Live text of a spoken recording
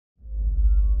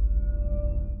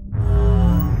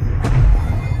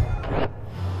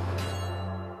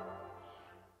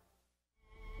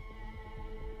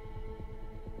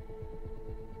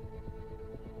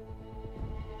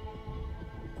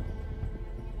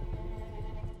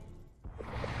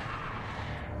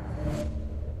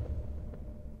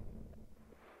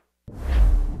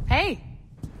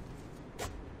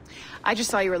I just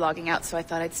saw you were logging out, so I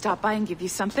thought I'd stop by and give you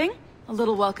something. A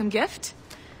little welcome gift.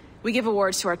 We give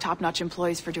awards to our top-notch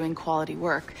employees for doing quality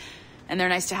work, and they're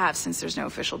nice to have since there's no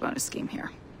official bonus scheme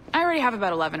here. I already have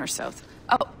about 11 or so.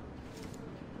 Oh.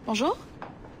 Bonjour?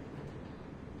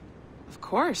 Of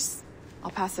course. I'll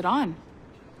pass it on.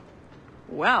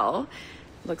 Well,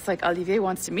 looks like Olivier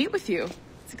wants to meet with you.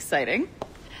 It's exciting.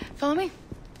 Follow me.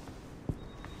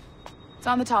 It's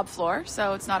on the top floor,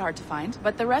 so it's not hard to find.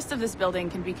 But the rest of this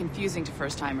building can be confusing to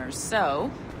first-timers,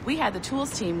 so we had the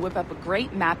tools team whip up a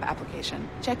great map application.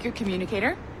 Check your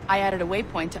communicator. I added a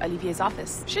waypoint to Olivier's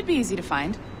office. Should be easy to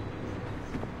find.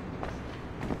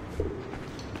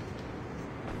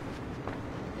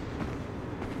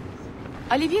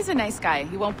 Olivier's a nice guy.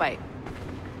 He won't bite.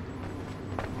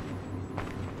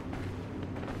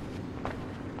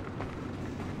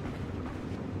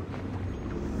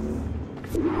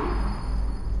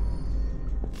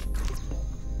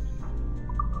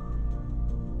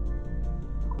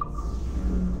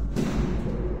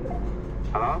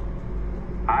 Hello?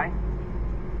 Hi?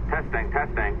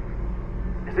 Testing.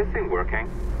 Is this thing working?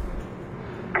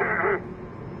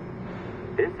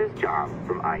 This is John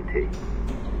from IT.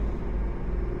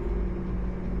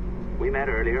 We met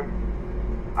earlier.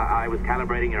 I was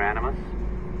calibrating your Animus.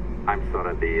 I'm sort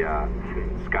of the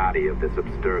Scotty of this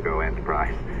Abstergo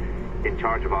Enterprise, in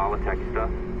charge of all the tech stuff.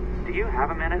 Do you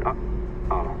have a minute?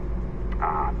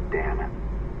 Damn it.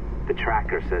 The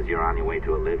tracker says you're on your way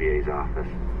to Olivier's office.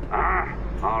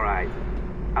 All right.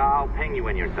 I'll ping you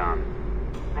when you're done.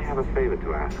 I have a favor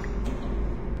to ask.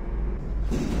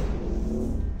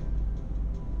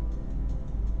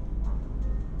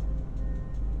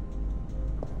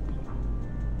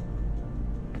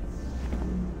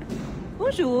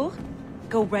 Bonjour.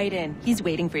 Go right in. He's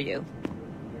waiting for you.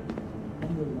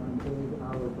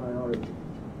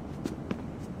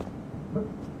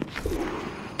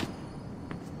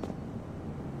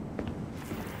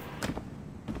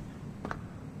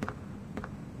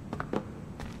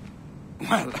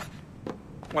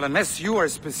 Well, unless you are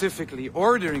specifically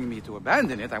ordering me to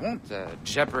abandon it, I won't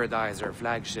jeopardize our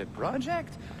flagship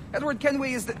project. Edward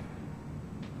Kenway is the...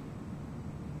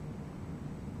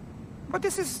 But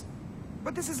this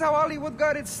is how Hollywood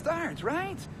got its start,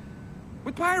 right?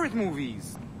 With pirate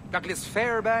movies. Douglas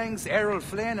Fairbanks, Errol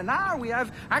Flynn, and now we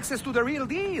have access to the real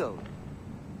deal.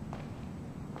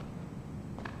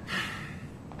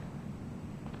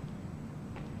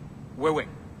 Wait.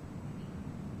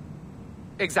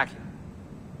 Exactly.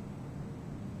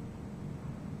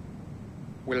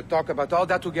 We'll talk about all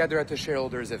that together at the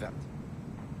shareholders event.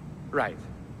 Right.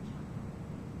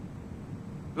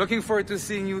 Looking forward to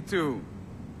seeing you too.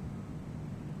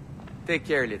 Take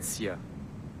care, Laetitia.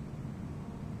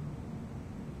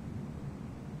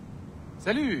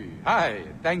 Salut! Hi,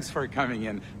 thanks for coming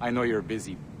in. I know you're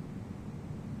busy.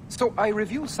 So I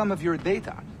reviewed some of your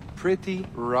data. Pretty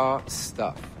raw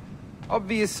stuff.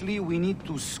 Obviously, we need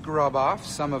to scrub off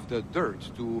some of the dirt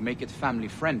to make it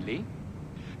family-friendly.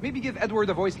 Maybe give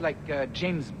Edward a voice like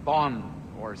James Bond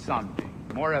or something.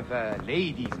 More of a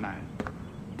ladies' man.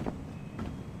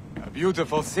 A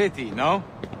beautiful city, no?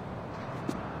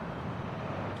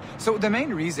 So the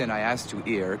main reason I asked you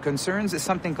here concerns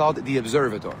something called the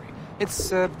observatory. It's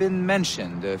been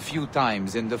mentioned a few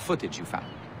times in the footage you found.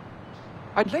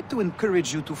 I'd like to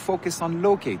encourage you to focus on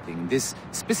locating this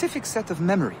specific set of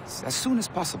memories as soon as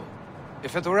possible.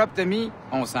 If it were up to me,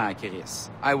 on s'en crisse.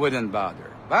 I wouldn't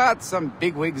bother. But some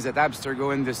bigwigs at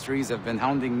Abstergo Industries have been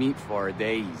hounding me for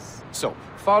days. So,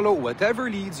 follow whatever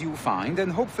leads you find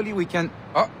and hopefully we can...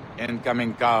 Oh,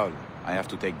 incoming call. I have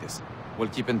to take this. We'll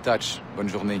keep in touch. Bonne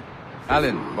journée.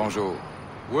 Alan, bonjour.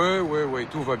 Oui,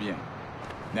 tout va bien.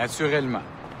 Naturellement.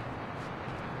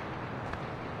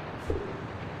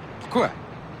 Quoi?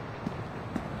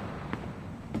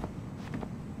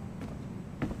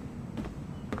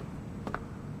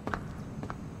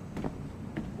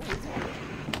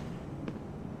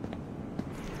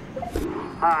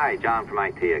 Hi, John from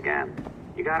IT again.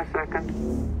 You got a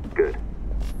second? Good.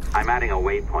 I'm adding a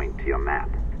waypoint to your map.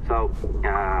 So,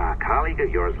 a colleague of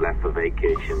yours left for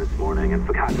vacation this morning and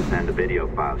forgot to send a video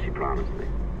file she promised me.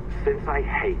 Since I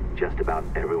hate just about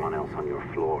everyone else on your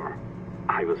floor,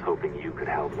 I was hoping you could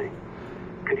help me.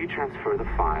 Could you transfer the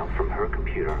file from her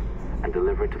computer and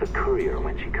deliver it to the courier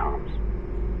when she comes?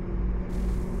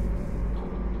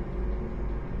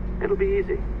 It'll be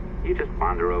easy. You just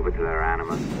wander over to their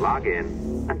Animus, log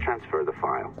in, and transfer the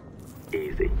file.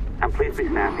 Easy. And please be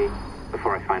snappy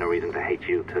before I find a reason to hate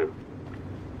you too.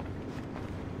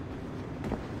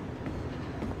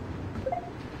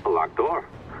 A locked door?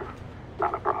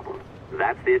 Not a problem.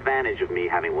 That's the advantage of me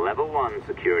having level 1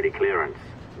 security clearance.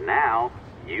 Now,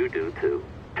 You do too.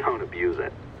 Don't abuse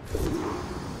it.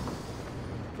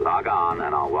 Log on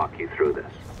and I'll walk you through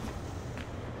this.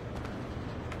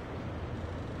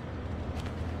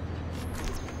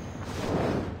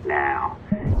 Now,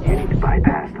 you need to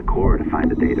bypass the core to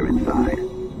find the data inside.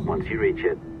 Once you reach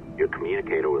it, your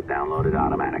communicator will download it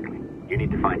automatically. You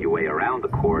need to find your way around the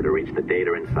core to reach the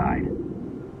data inside.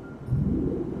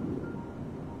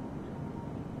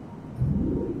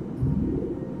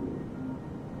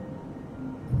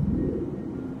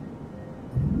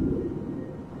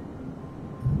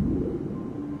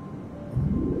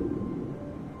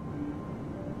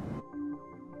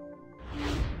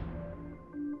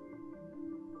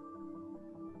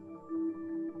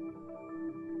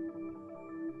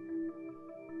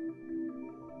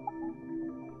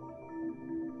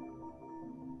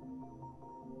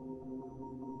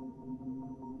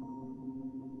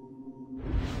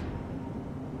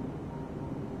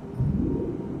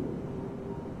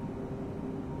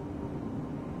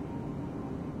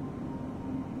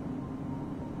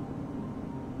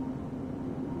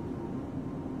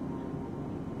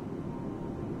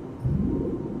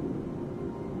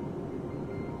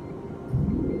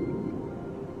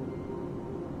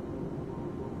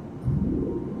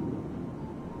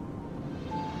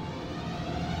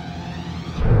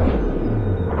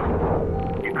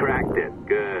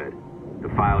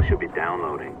 Should be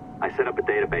downloading. I set up a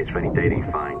database for any data you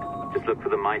find. Just look for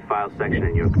the My Files section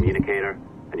in your communicator,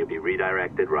 and you'll be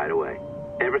redirected right away.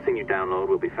 Everything you download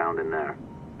will be found in there.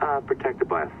 Protected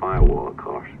by a firewall, of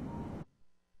course.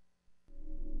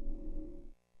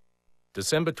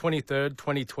 December 23rd,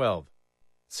 2012.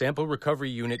 Sample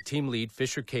Recovery Unit Team Lead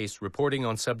Fisher Case reporting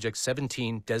on Subject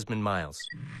 17, Desmond Miles.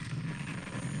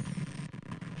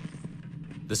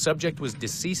 The subject was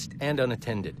deceased and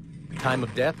unattended. Time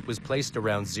of death was placed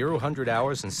around 00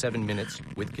 hours and 7 minutes,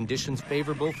 with conditions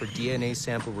favorable for DNA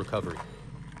sample recovery.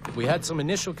 We had some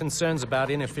initial concerns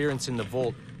about interference in the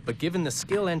vault, but given the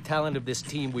skill and talent of this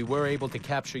team, we were able to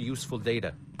capture useful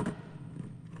data.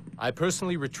 I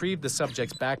personally retrieved the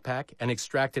subject's backpack and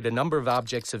extracted a number of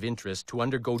objects of interest to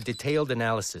undergo detailed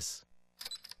analysis.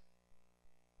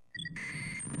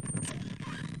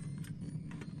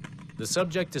 The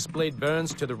subject displayed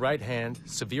burns to the right hand,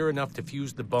 severe enough to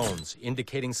fuse the bones,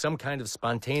 indicating some kind of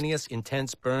spontaneous,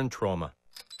 intense burn trauma.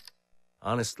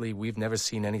 Honestly, we've never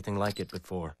seen anything like it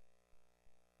before.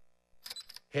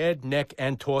 Head, neck,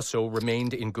 and torso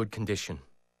remained in good condition.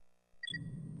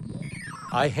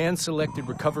 I hand-selected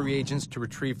recovery agents to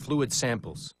retrieve fluid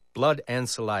samples, blood and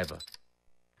saliva.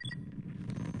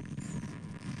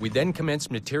 We then commenced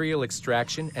material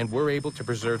extraction and were able to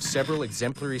preserve several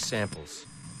exemplary samples.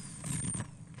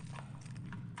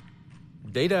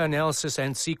 Data analysis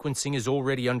and sequencing is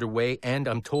already underway, and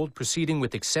I'm told proceeding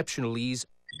with exceptional ease.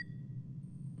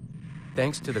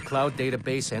 Thanks to the cloud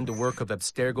database and the work of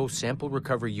Abstergo Sample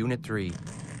Recovery Unit 3,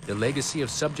 the legacy of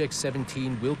Subject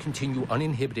 17 will continue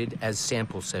uninhibited as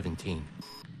Sample 17.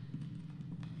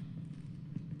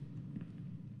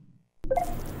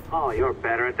 Oh, you're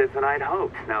better at this than I'd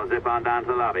hoped. Now zip on down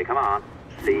to the lobby, come on.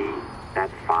 See that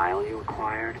file you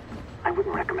acquired? I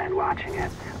wouldn't recommend watching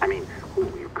it. I mean,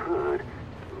 you could,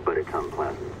 but it's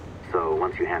unpleasant. So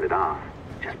once you hand it off,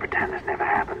 just pretend this never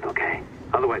happened, okay?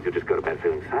 Otherwise you'll just go to bed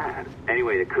feeling sad.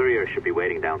 Anyway, the courier should be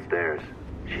waiting downstairs.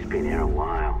 She's been here a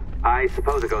while. I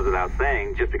suppose it goes without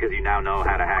saying, just because you now know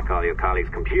how to hack all your colleagues'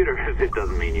 computers, it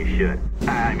doesn't mean you should.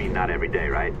 I mean, not every day,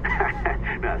 right?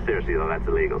 No, seriously though, that's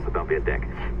illegal, so don't be a dick.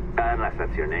 Unless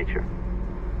that's your nature.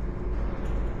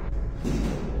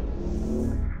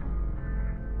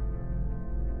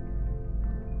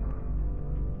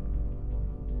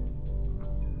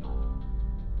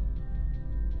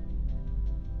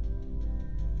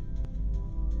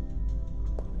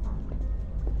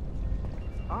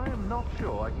 I am not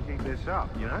sure I can keep this up,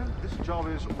 you know? This job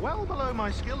is well below my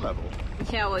skill level.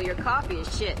 Yeah, well, your coffee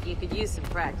is shit. You could use some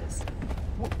practice.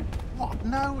 What?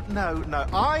 No.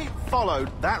 I followed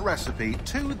that recipe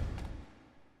to...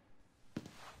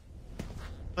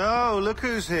 Oh, look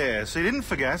who's here. So you didn't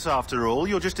forget, after all.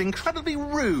 You're just incredibly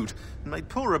rude and made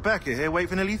poor Rebecca here wait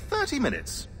for nearly 30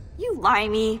 minutes. You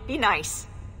limey. Be nice.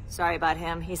 Sorry about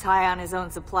him. He's high on his own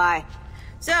supply.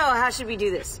 So, how should we do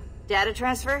this? Data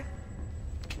transfer?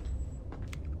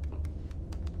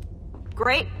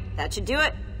 Great. That should do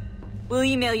it. We'll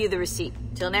email you the receipt.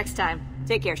 Till next time.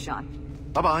 Take care, Sean.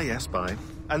 Bye-bye, yes, bye.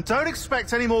 And don't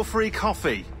expect any more free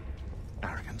coffee.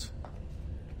 Arrogant.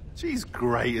 She's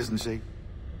great, isn't she?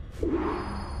 Going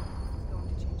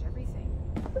to change everything.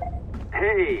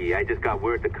 Hey, I just got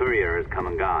word the courier has come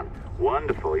and gone.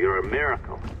 Wonderful, you're a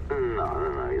miracle.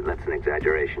 No, that's an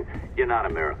exaggeration. You're not a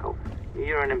miracle.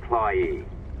 You're an employee.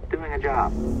 doing a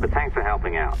job. But thanks for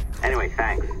helping out. Anyway,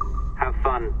 thanks. Have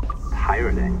fun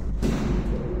pirating.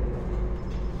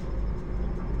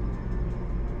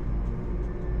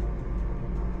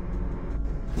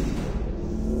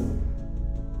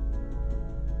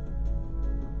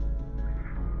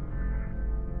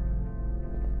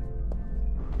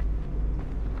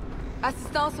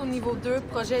 Assistance au niveau 2,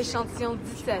 projet échantillon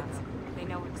 17.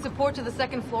 Support to the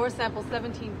second floor, sample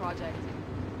 17 project.